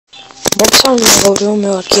მოგესალმებით, მე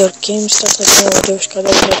ვარ Games და ვიდეოში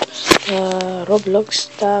გადავიდეთ Roblox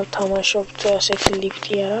და ვთამაშობთ ასეთი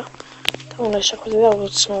ლიფტი არა. და უნდა შეხვედრა და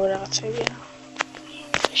უცნობი რაღაცები არა.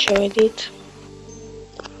 შევედით.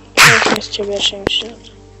 ეს შეიძლება შემიშლოთ.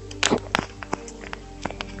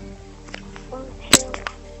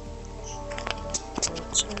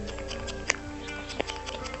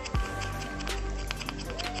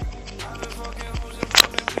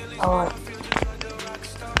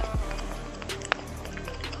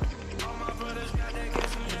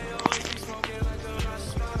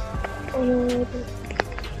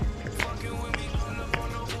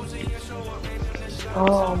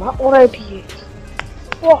 Oh, ma ora è pieno.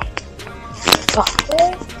 Wow. What?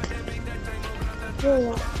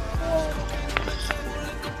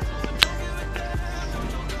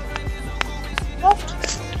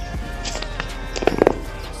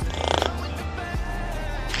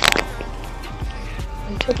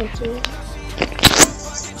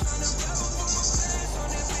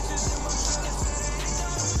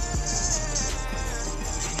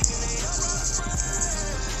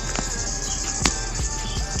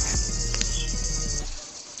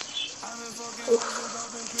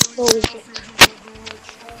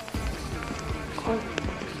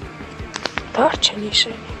 Darčeni se.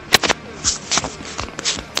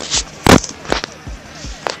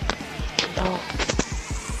 No.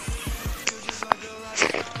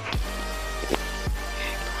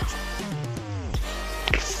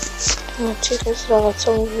 Znači,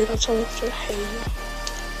 razravaca uviraca na prehejno.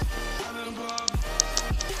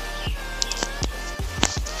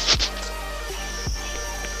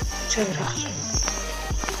 Čegra.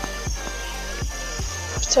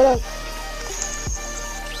 Včera.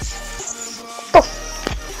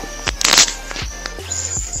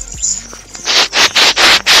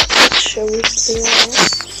 Shall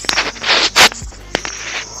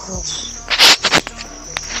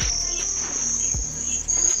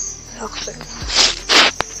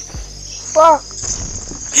Fuck!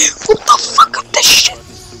 What the fuck is this shit?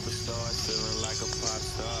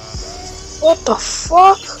 What the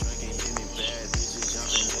fuck?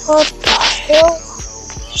 What the hell?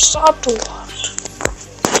 Stop to what?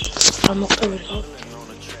 I'm okay with it.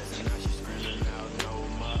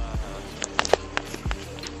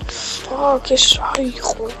 Fuck, it's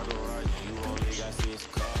psycho.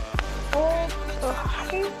 What the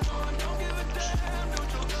hell?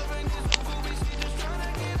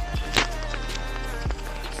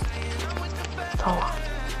 Oh.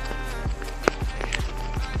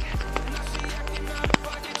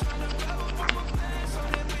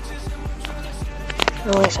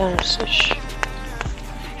 No es ansiz.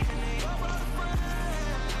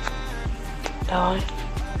 Давай.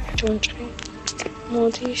 Чунчи.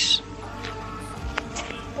 Модис.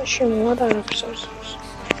 Почему надо написать?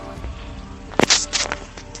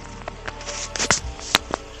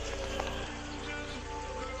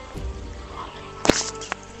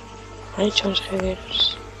 Hay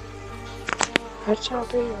transgederos. Harca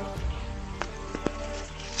bir.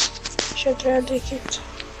 Şöyle dikit.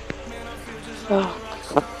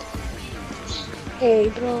 Hey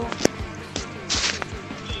bro.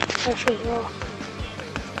 Actually bro.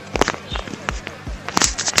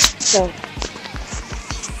 So.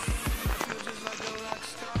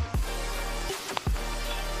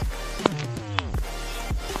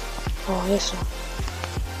 Oh, this one.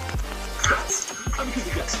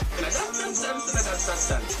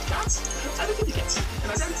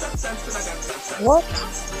 What?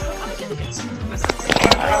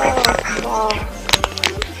 Oh,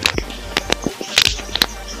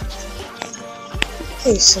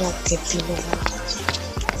 it's not getting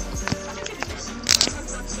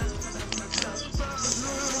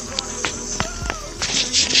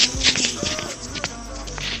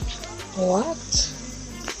What?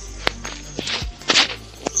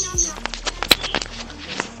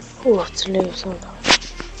 What lives on that?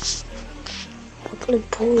 What live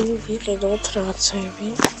boy? We get all trats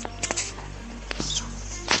heavy.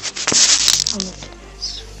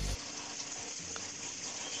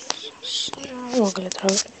 Mogę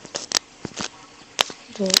trochę.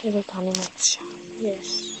 Ile ta animacja? Yes.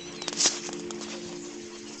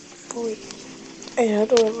 Boy. Ja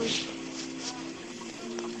to robię.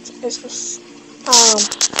 Jest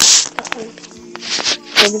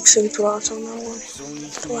Roblox sytuacją na łonie.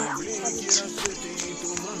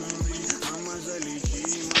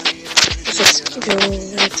 Wszystkie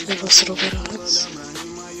wiele was robię raz.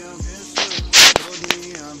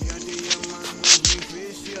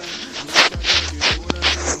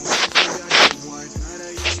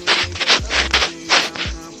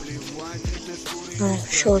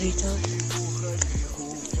 Shorty done.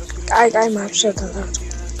 კაი, მართლა დარწმუნდა.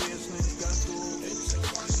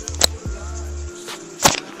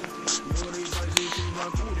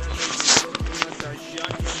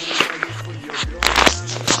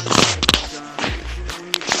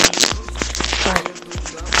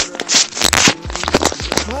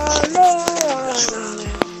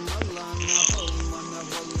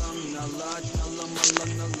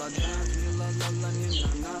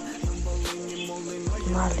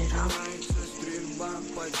 Малера.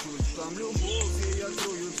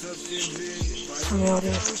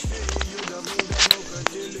 Ucnauri.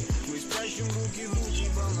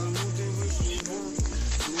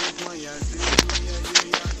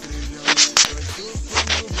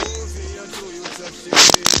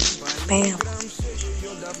 Bam.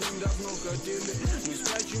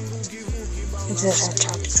 Это же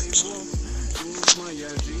чапчик.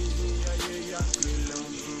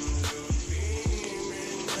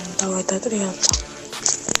 Давай дотряться.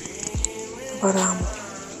 Барам.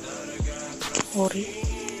 Ори.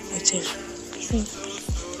 Это же.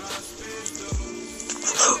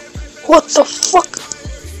 What the fuck?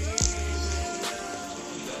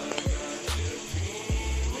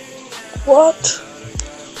 What?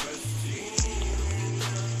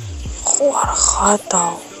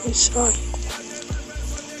 Хуархатау. Исай.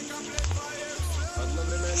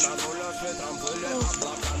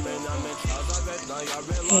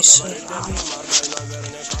 Исай.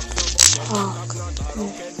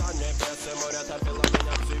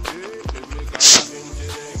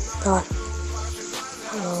 Так. Давай.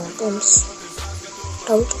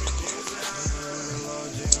 Там тут.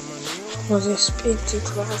 Вот здесь пить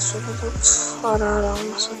класс. Тут арара у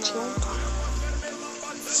нас отсюда.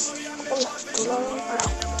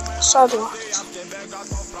 Саду.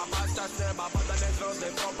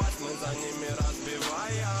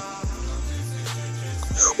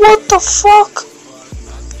 What the fuck?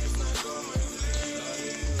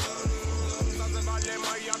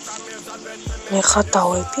 Не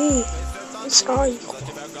хватало пи. Срай.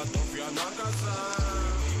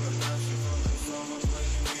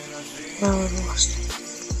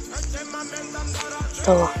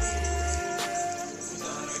 Давай.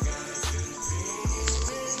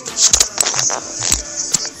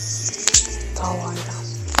 Давай, да.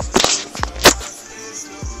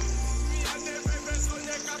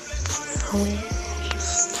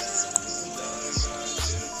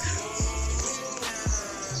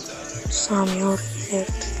 Сам Йорк.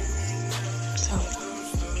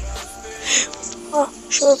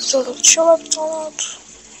 Шелепцолот.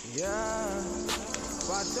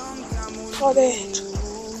 Молодец.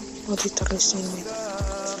 Вот это растение.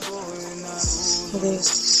 Молодец.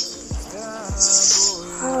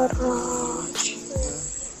 Хороший.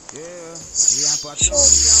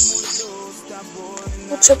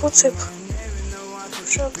 Уцеп.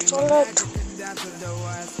 Шелепцолот.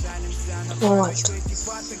 Молодец.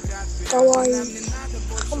 Давай.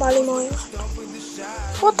 Хамали моя.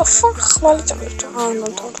 What the fuck? Хамали тебя. Ну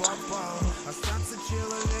торт.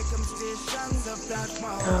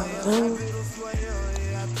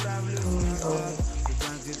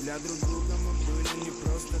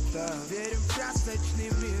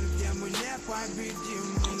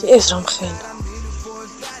 Ezram xel.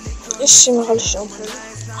 Ишим галишам xel.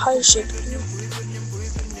 Хайшик.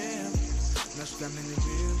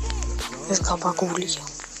 ეს გაბაგულია.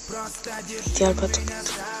 დიდი ალბათ.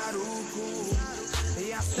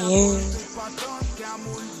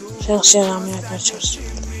 შენ რამე აკარჩოს.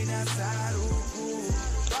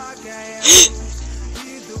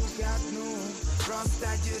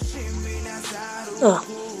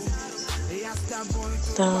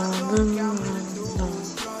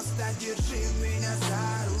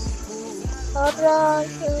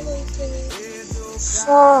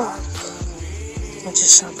 Fuck. What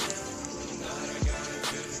just happened?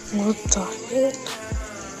 What the hell?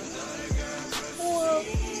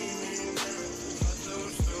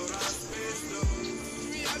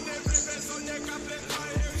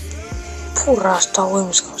 Пурас того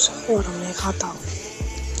им сказал, хора мне хатал.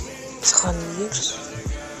 Сханирс.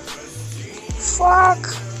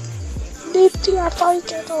 Fuck. Липти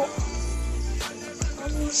атайкеdo.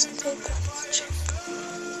 Амистеда.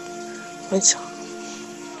 Вайца.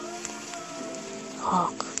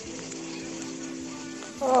 Fuck.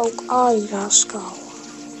 Ай, раскал.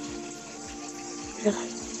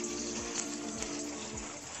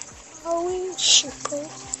 Ой, щипы.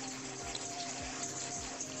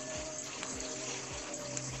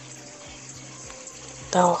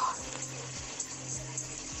 Давай.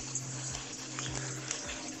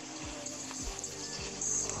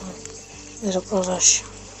 Это прозаще.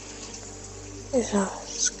 Это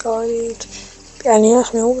скалит. პიანინოს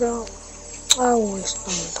მეუბრალ. აუ ეს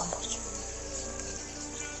დამოწ.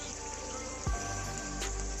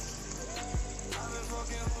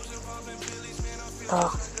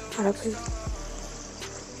 არაფერი.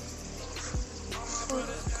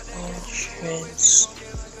 Friends.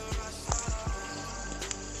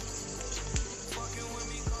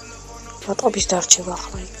 Ბატობის დარჩება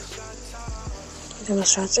ახლა იქ.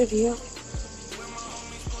 იმას რა წერია?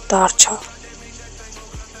 დარჩა.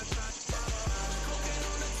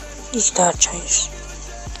 ის დარჩა ის.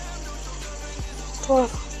 თუ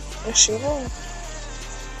ესე რა?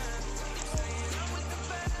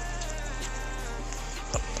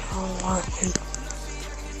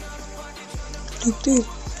 ლიპტი.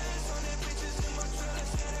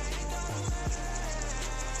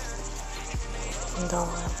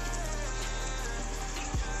 Давай.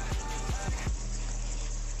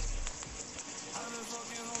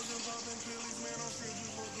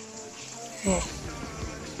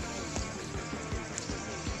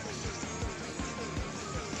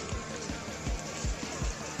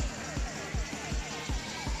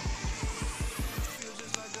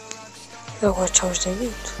 Როგორ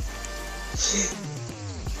ჩავშდებით?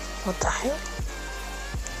 What the hell?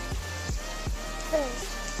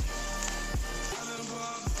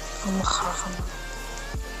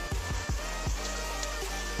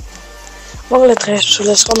 Mogle დღეს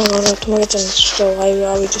სულეს ყო, მაგრამ თუ მოგეწონათ რომ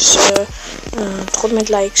ავიდეს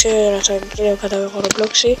 15 ლაიქს, რათა კიდევ გადავიღო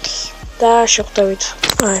Roblox-ი და შევხვდებით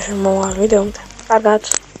მოვალ ვიდეომდე. კარგად.